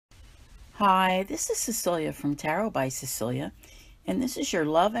Hi, this is Cecilia from Tarot by Cecilia, and this is your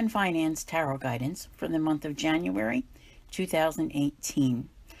Love and Finance Tarot Guidance for the month of January 2018.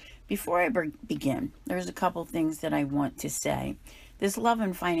 Before I begin, there's a couple things that I want to say. This Love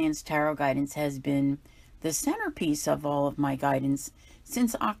and Finance Tarot Guidance has been the centerpiece of all of my guidance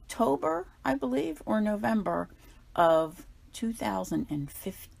since October, I believe, or November of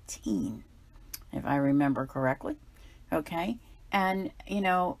 2015, if I remember correctly. Okay, and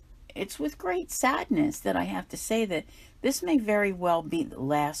it's with great sadness that I have to say that this may very well be the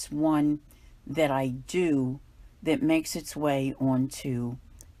last one that I do that makes its way onto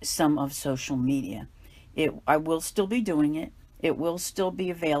some of social media. I will still be doing it. It will still be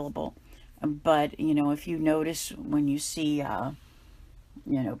available. But, if you notice when you see,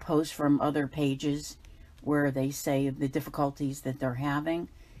 posts from other pages where they say the difficulties that they're having,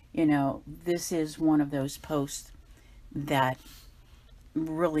 this is one of those posts that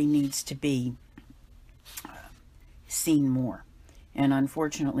really needs to be seen more. And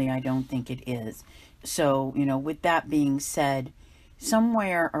unfortunately, I don't think it is. So, with that being said,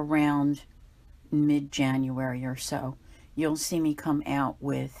 somewhere around mid-January or so, you'll see me come out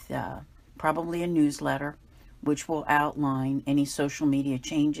with probably a newsletter, which will outline any social media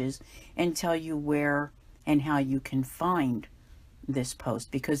changes and tell you where and how you can find this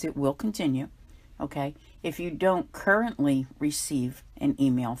post, because it will continue. Okay, if you don't currently receive an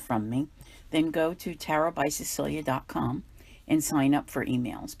email from me, then go to tarotbycecilia.com and sign up for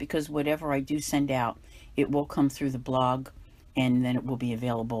emails, because whatever I do send out, it will come through the blog, and then it will be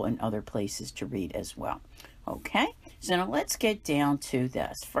available in other places to read as well. Okay, so now let's get down to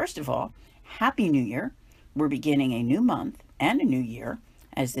this. First of all, Happy New Year. We're beginning a new month and a new year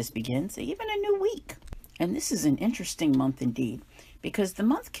as this begins, even a new week. And this is an interesting month indeed, because the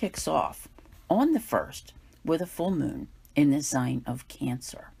month kicks off on the 1st with a full moon in the sign of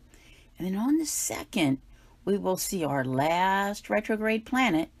Cancer. And then on the 2nd, we will see our last retrograde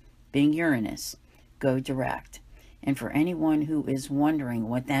planet, being Uranus, go direct. And for anyone who is wondering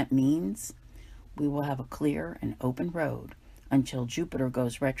what that means, we will have a clear and open road until Jupiter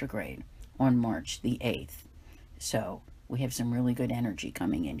goes retrograde on March the 8th. So we have some really good energy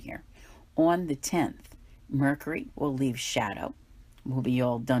coming in here. On the 10th, Mercury will leave shadow. We'll be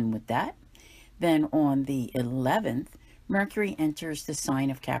all done with that. Then on the 11th, Mercury enters the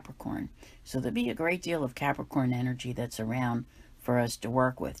sign of Capricorn. So there'll be a great deal of Capricorn energy that's around for us to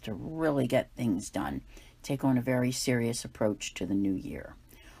work with to really get things done. Take on a very serious approach to the new year.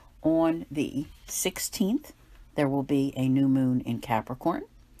 On the 16th, there will be a new moon in Capricorn.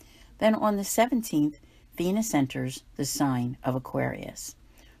 Then on the 17th, Venus enters the sign of Aquarius,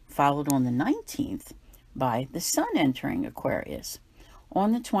 followed on the 19th by the Sun entering Aquarius.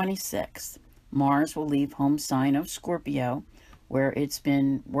 On the 26th, Mars will leave home sign of Scorpio, where it's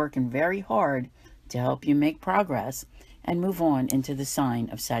been working very hard to help you make progress, and move on into the sign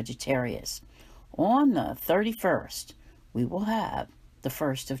of Sagittarius. On the 31st, we will have the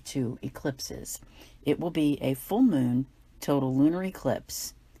first of two eclipses. It will be a full moon total lunar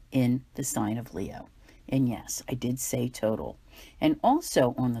eclipse in the sign of Leo. And yes, I did say total. And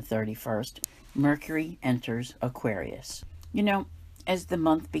also on the 31st, Mercury enters Aquarius. As the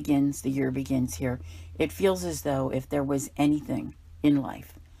month begins, the year begins here, it feels as though if there was anything in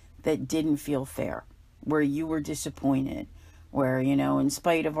life that didn't feel fair, where you were disappointed, where, in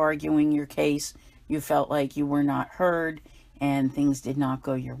spite of arguing your case, you felt like you were not heard and things did not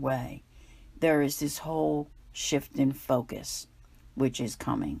go your way, there is this whole shift in focus, which is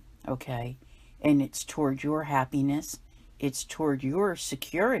coming, okay? And it's toward your happiness, it's toward your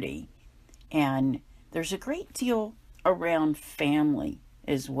security, and there's a great deal around family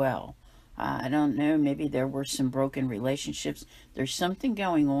as well. I don't know, maybe there were some broken relationships. There's something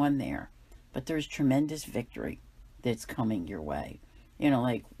going on there, but there's tremendous victory that's coming your way.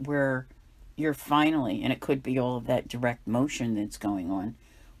 Like where you're finally, and it could be all of that direct motion that's going on,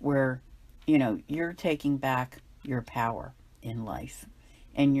 where, you're taking back your power in life.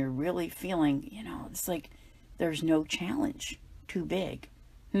 And you're really feeling, it's like there's no challenge too big.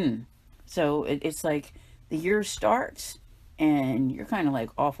 So it's like the year starts and you're kind of like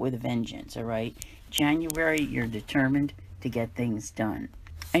off with a vengeance, all right? January, you're determined to get things done.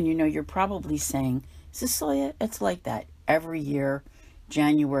 And you're probably saying, Cecilia, it's like that every year.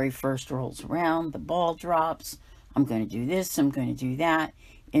 January 1st rolls around, the ball drops, I'm going to do this, I'm going to do that,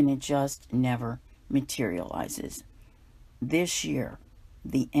 and it just never materializes. This year,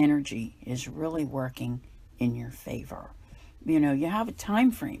 the energy is really working in your favor. You have a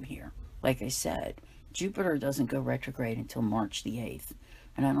time frame here. Like I said, Jupiter doesn't go retrograde until March the 8th.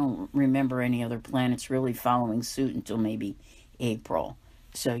 And I don't remember any other planets really following suit until maybe April.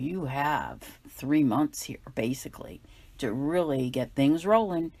 So you have 3 months here, basically, to really get things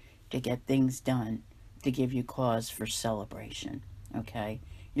rolling, to get things done, to give you cause for celebration. Okay?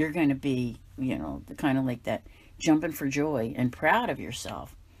 You're going to be, kind of like that, jumping for joy and proud of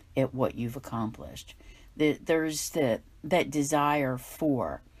yourself at what you've accomplished. There's that desire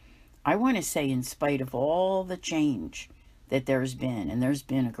for, I want to say, in spite of all the change that there's been, and there's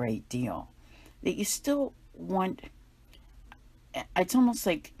been a great deal, that you still want, it's almost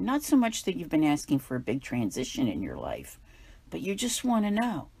like not so much that you've been asking for a big transition in your life, but you just want to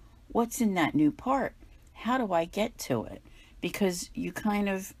know what's in that new part. How do I get to it? Because you kind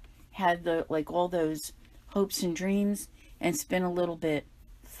of had all those hopes and dreams, and it's been a little bit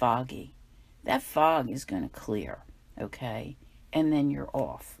foggy. That fog is going to clear, okay? And then you're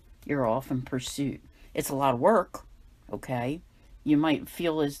off. You're off in pursuit. It's a lot of work, okay? You might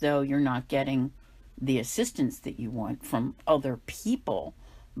feel as though you're not getting the assistance that you want from other people,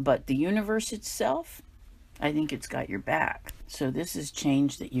 but the universe itself, I think it's got your back. So this is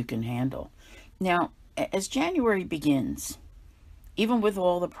change that you can handle. Now, as January begins, even with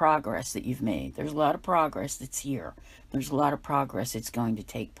all the progress that you've made, there's a lot of progress that's here. There's a lot of progress that's going to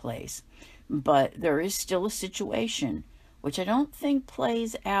take place. But there is still a situation which I don't think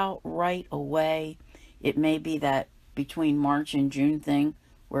plays out right away. It may be that between March and June thing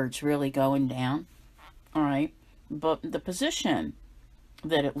where it's really going down. All right. But the position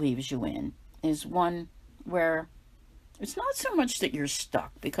that it leaves you in is one where it's not so much that you're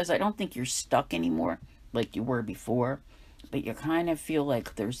stuck, because I don't think you're stuck anymore like you were before, but you kind of feel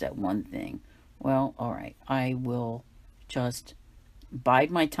like there's that one thing. Well, all right, I will just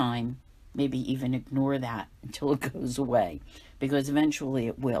bide my time, maybe even ignore that until it goes away, because eventually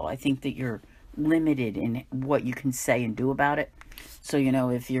it will. I think that you're limited in what you can say and do about it. So,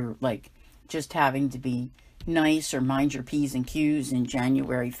 if you're like just having to be nice or mind your P's and Q's in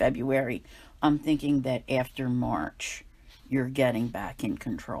January, February, I'm thinking that after March, you're getting back in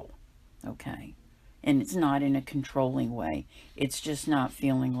control, okay? And it's not in a controlling way. It's just not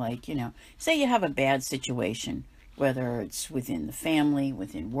feeling like, say you have a bad situation, whether it's within the family,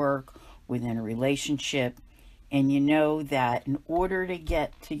 within work, within a relationship, and you know that in order to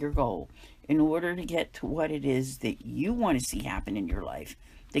get to your goal, in order to get to what it is that you want to see happen in your life,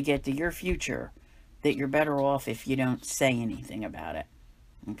 to get to your future, that you're better off if you don't say anything about it,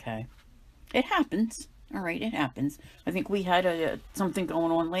 okay? It happens. All right, it happens. I think we had something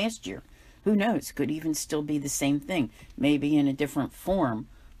going on last year. Who knows? Could even still be the same thing, maybe in a different form.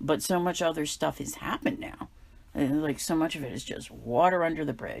 But so much other stuff has happened now. Like so much of it is just water under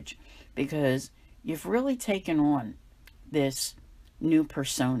the bridge, because you've really taken on this new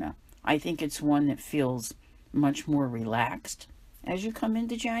persona. I think it's one that feels much more relaxed as you come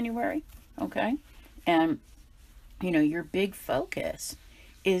into January, okay? And, your big focus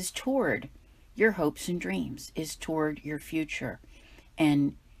is toward your hopes and dreams, is toward your future,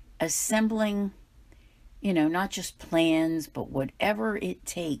 and assembling, not just plans, but whatever it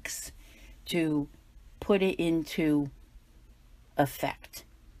takes to put it into effect.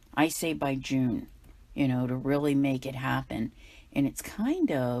 I say by June, to really make it happen. And it's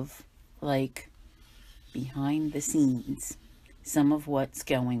kind of like behind the scenes, some of what's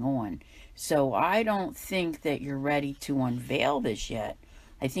going on. So I don't think that you're ready to unveil this yet.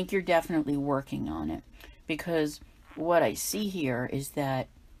 I think you're definitely working on it, because what I see here is that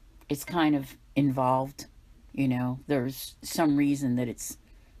it's kind of involved. There's some reason that it's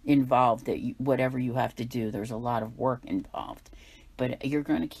involved, that whatever you have to do, there's a lot of work involved. But you're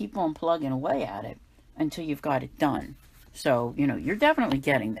going to keep on plugging away at it until you've got it done. So, you're definitely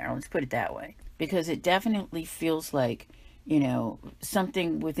getting there. Let's put it that way. Because it definitely feels like,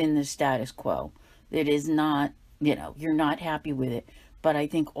 something within the status quo that is not, you're not happy with it. But I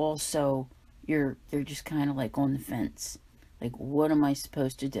think also you're just kind of like on the fence. Like, what am I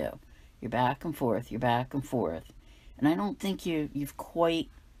supposed to do? You're back and forth. You're back and forth. And I don't think you've quite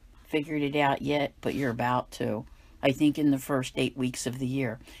figured it out yet, but you're about to. I think in the first 8 weeks of the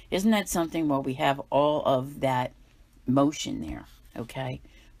year. Isn't that something? Well, we have all of that motion there, okay?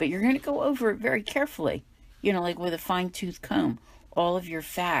 But you're going to go over it very carefully, like with a fine-tooth comb. All of your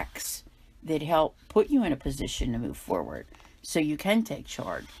facts that help put you in a position to move forward so you can take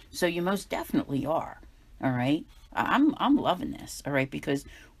charge. So you most definitely are, all right? I'm loving this, all right? Because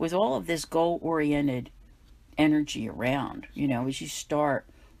with all of this goal-oriented energy around, as you start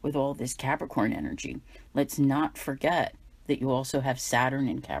with all this Capricorn energy, let's not forget that you also have Saturn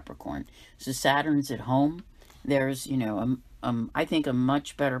in Capricorn. So Saturn's at home. There's, I think a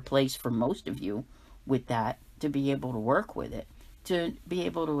much better place for most of you with that, to be able to work with it, to be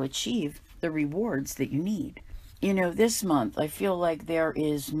able to achieve the rewards that you need. you know, this month, I feel like there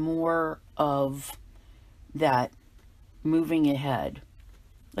is more of that moving ahead.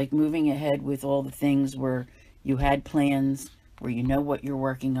 Like moving ahead with all the things where you had plans, where you know what you're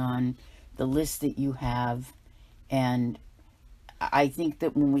working on, the list that you have. And I think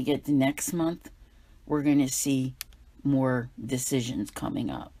that when we get to next month, we're going to see more decisions coming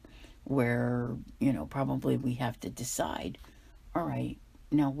up where, you know, probably we have to decide, all right,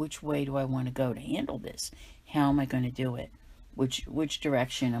 now which way do I want to go to handle this? How am I going to do it? Which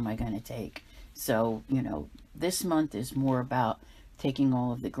direction am I going to take? So, you know, this month is more about taking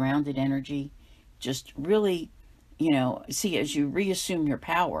all of the grounded energy, just really, you know, see, as you reassume your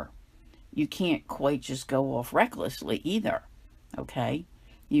power, you can't quite just go off recklessly either, okay?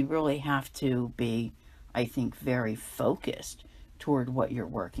 You really have to be, I think, very focused toward what you're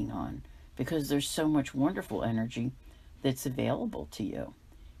working on because there's so much wonderful energy that's available to you.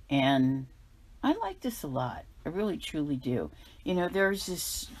 And I like this a lot. I really truly do. You know, there's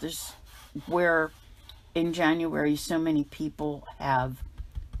this where in January so many people have,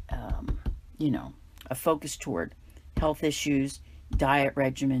 you know, a focus toward health issues, diet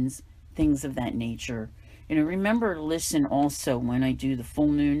regimens, things of that nature. You know, remember to listen also when I do the full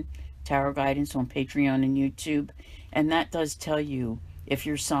moon tarot guidance on Patreon and YouTube. And that does tell you if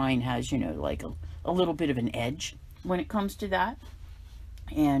your sign has, you know, like a little bit of an edge when it comes to that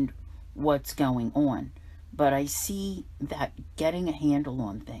and what's going on. But I see that getting a handle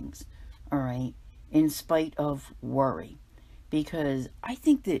on things, all right, in spite of worry. Because I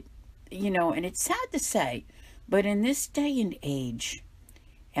think that, you know, and it's sad to say, but in this day and age,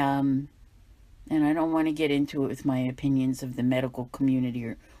 and I don't want to get into it with my opinions of the medical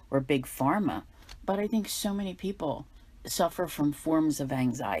community or big pharma, but I think so many people suffer from forms of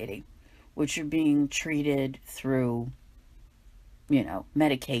anxiety, which are being treated through, you know,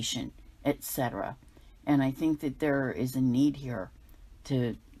 medication, etc. And I think that there is a need here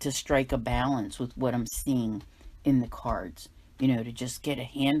to strike a balance with what I'm seeing in the cards, you know, to just get a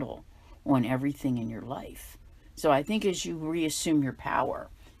handle on everything in your life. So I think as you reassume your power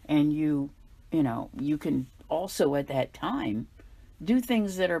and you know, you can also at that time do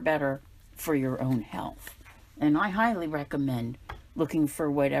things that are better for your own health. And I highly recommend looking for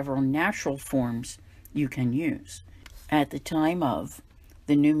whatever natural forms you can use. At the time of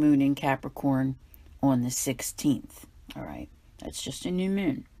the new moon in Capricorn on the 16th, all right, that's just a new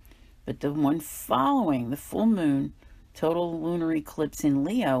moon. But the one following the full moon, total lunar eclipse in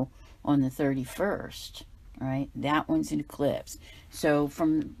Leo on the 31st, all right, that one's an eclipse. So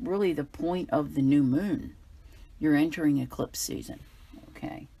from really the point of the new moon, you're entering eclipse season,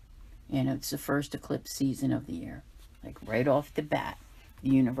 okay? And it's the first eclipse season of the year. Like right off the bat, the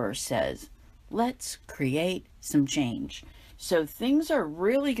universe says, let's create some change. So things are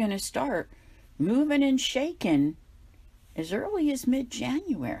really going to start moving and shaking as early as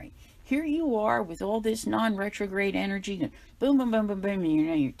mid-January. Here you are with all this non-retrograde energy, and boom, boom, boom, boom, boom, and you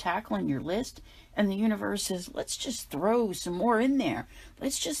know, you're tackling your list, and the universe says, let's just throw some more in there.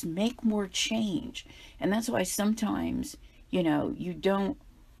 Let's just make more change. And that's why sometimes, you know, you don't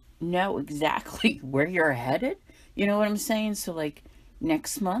know exactly where you're headed. You know what I'm saying? So like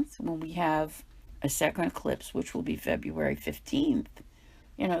next month when we have a second eclipse, which will be February 15th,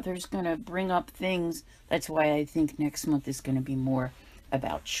 you know, there's going to bring up things. That's why I think next month is going to be more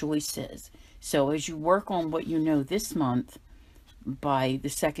about choices. So as you work on what you know this month, by the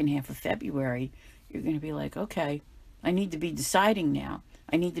second half of February, you're going to be like, okay, I need to be deciding now.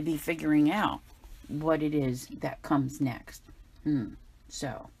 I need to be figuring out what it is that comes next.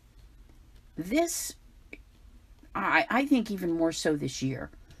 So this, I think even more so this year,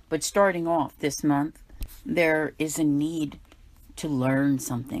 but starting off this month, there is a need to learn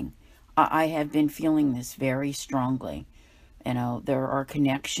something. I have been feeling this very strongly. You know, there are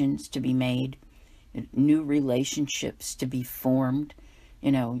connections to be made, new relationships to be formed.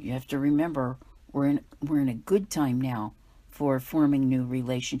 You know, you have to remember we're in a good time now for forming new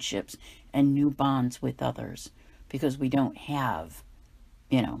relationships and new bonds with others, because we don't have,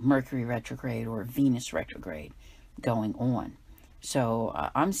 you know, Mercury retrograde or Venus retrograde going on. So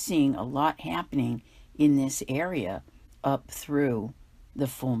I'm seeing a lot happening in this area up through the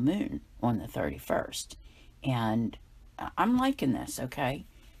full moon on the 31st. And I'm liking this, okay?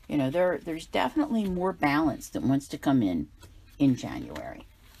 You know, there's definitely more balance that wants to come in January.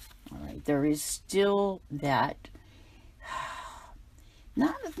 All right, there is still that,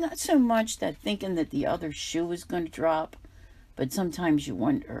 not so much that thinking that the other shoe is going to drop, but sometimes you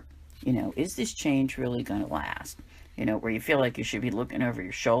wonder, you know, is this change really going to last? You know, where you feel like you should be looking over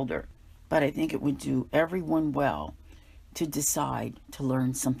your shoulder. But I think it would do everyone well to decide to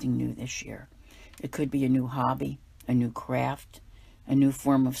learn something new this year. It could be a new hobby, a new craft, a new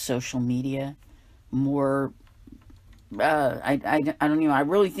form of social media, more, I don't know, I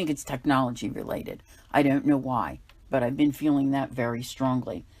really think it's technology related. I don't know why, but I've been feeling that very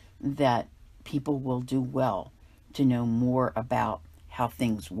strongly, that people will do well to know more about how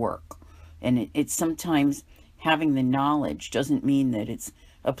things work. And it's sometimes having the knowledge doesn't mean that it's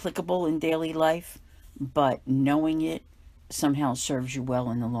applicable in daily life, but knowing it somehow serves you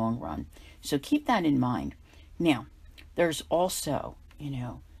well in the long run. So keep that in mind. Now, there's also,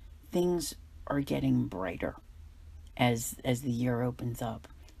 things are getting brighter as the year opens up,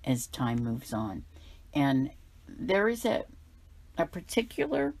 as time moves on. And there is a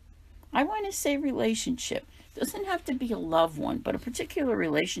particular, I want to say, relationship. It doesn't have to be a loved one, but a particular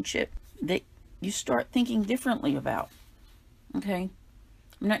relationship that you start thinking differently about. Okay?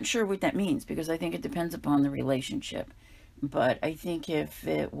 I'm not sure what that means, because I think it depends upon the relationship. But I think if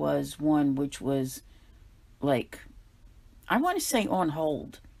it was one which was, like, I want to say on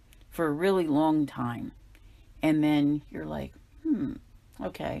hold for a really long time, and then you're like,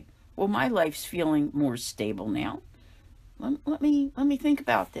 okay, well, my life's feeling more stable now. Let me think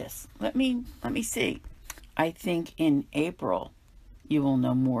about this. Let me see. I think in April you will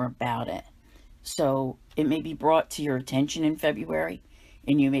know more about it. So it may be brought to your attention in February,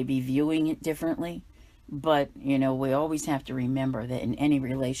 and you may be viewing it differently. But, we always have to remember that in any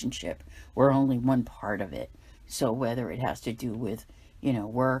relationship, we're only one part of it. So whether it has to do with,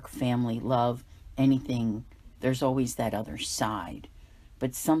 work, family, love, anything, there's always that other side.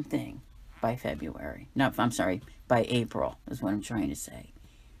 But something by February, no, I'm sorry, by April is what I'm trying to say,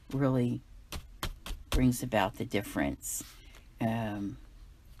 really brings about the difference. And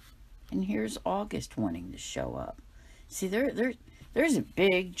here's August wanting to show up. See, there's a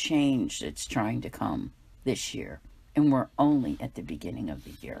big change that's trying to come this year, and we're only at the beginning of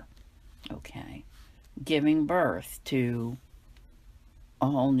the year. Okay, giving birth to a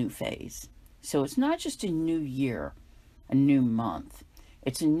whole new phase. So it's not just a new year, a new month.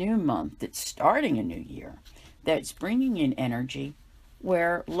 It's a new month that's starting a new year, that's bringing in energy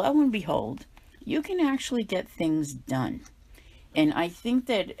where, lo and behold, you can actually get things done. And I think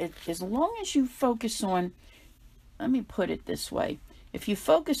that as long as you focus on, let me put it this way, if you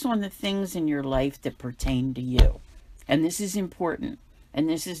focus on the things in your life that pertain to you, and this is important, and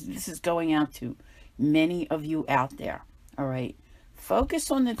this is going out to many of you out there, all right?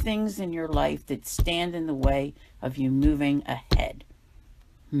 Focus on the things in your life that stand in the way of you moving ahead.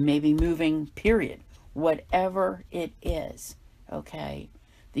 Maybe moving, period. Whatever it is, okay?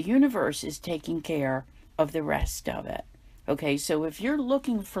 The universe is taking care of the rest of it. Okay, so if you're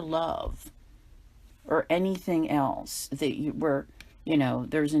looking for love or anything else where,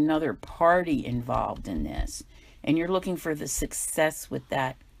 there's another party involved in this, and you're looking for the success with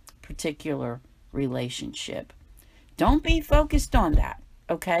that particular relationship, don't be focused on that,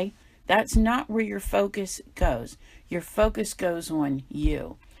 okay? That's not where your focus goes. Your focus goes on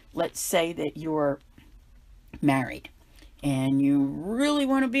you. Let's say that you're married and you really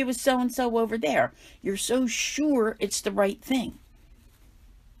want to be with so-and-so over there. You're so sure it's the right thing.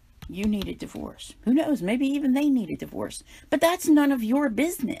 You need a divorce. Who knows? Maybe even they need a divorce. But that's none of your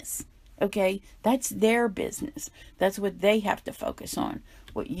business, okay? That's their business. That's what they have to focus on.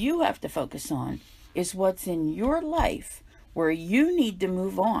 What you have to focus on is what's in your life where you need to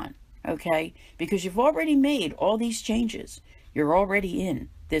move on, okay? Because you've already made all these changes. You're already in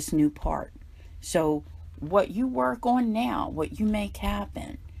this new part. So what you work on now, what you make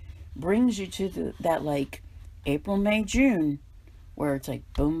happen, brings you to that like April, May, June, where it's like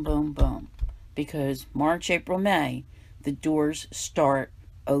boom, boom, boom. Because March, April, May, the doors start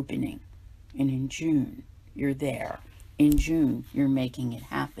opening. And in June, you're there. In June, you're making it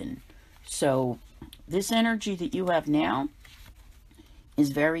happen. So this energy that you have now is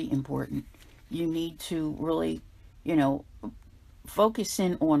very important. You need to really, focus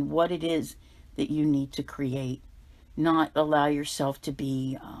in on what it is that you need to create. Not allow yourself to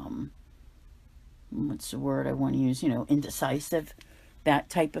be, what's the word I want to use, indecisive, that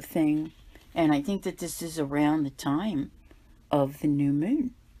type of thing. And I think that this is around the time of the new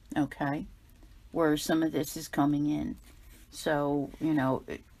moon, okay, where some of this is coming in. So,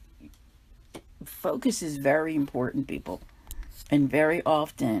 focus is very important, people. And very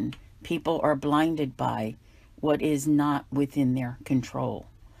often, people are blinded by what is not within their control.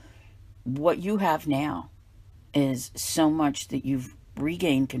 What you have now is so much that you've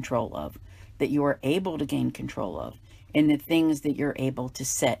regained control of, that you are able to gain control of, and the things that you're able to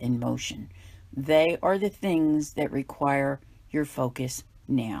set in motion. They are the things that require your focus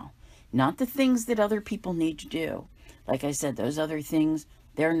now, not the things that other people need to do. Like I said, those other things,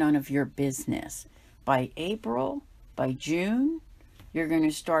 they're none of your business. By April, by June, you're going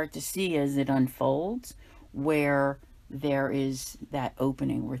to start to see as it unfolds where there is that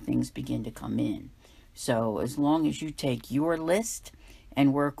opening where things begin to come in. So as long as you take your list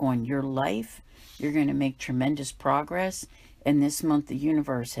and work on your life, you're going to make tremendous progress. And this month, the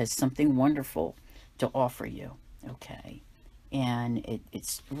universe has something wonderful to offer you. Okay. And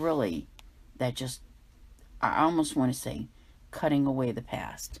it's really that just, I almost want to say, cutting away the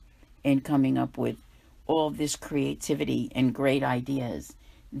past and coming up with all of this creativity and great ideas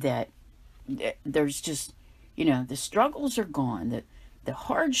that there's just, the struggles are gone, the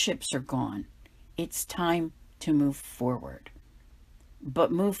hardships are gone. It's time to move forward,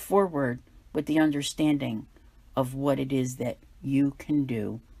 but move forward with the understanding of what it is that you can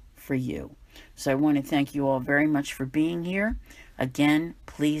do for you. So I want to thank you all very much for being here. Again,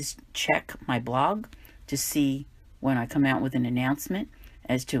 please check my blog to see when I come out with an announcement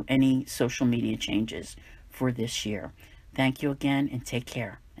as to any social media changes for this year. Thank you again, and take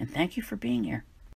care. And thank you for being here.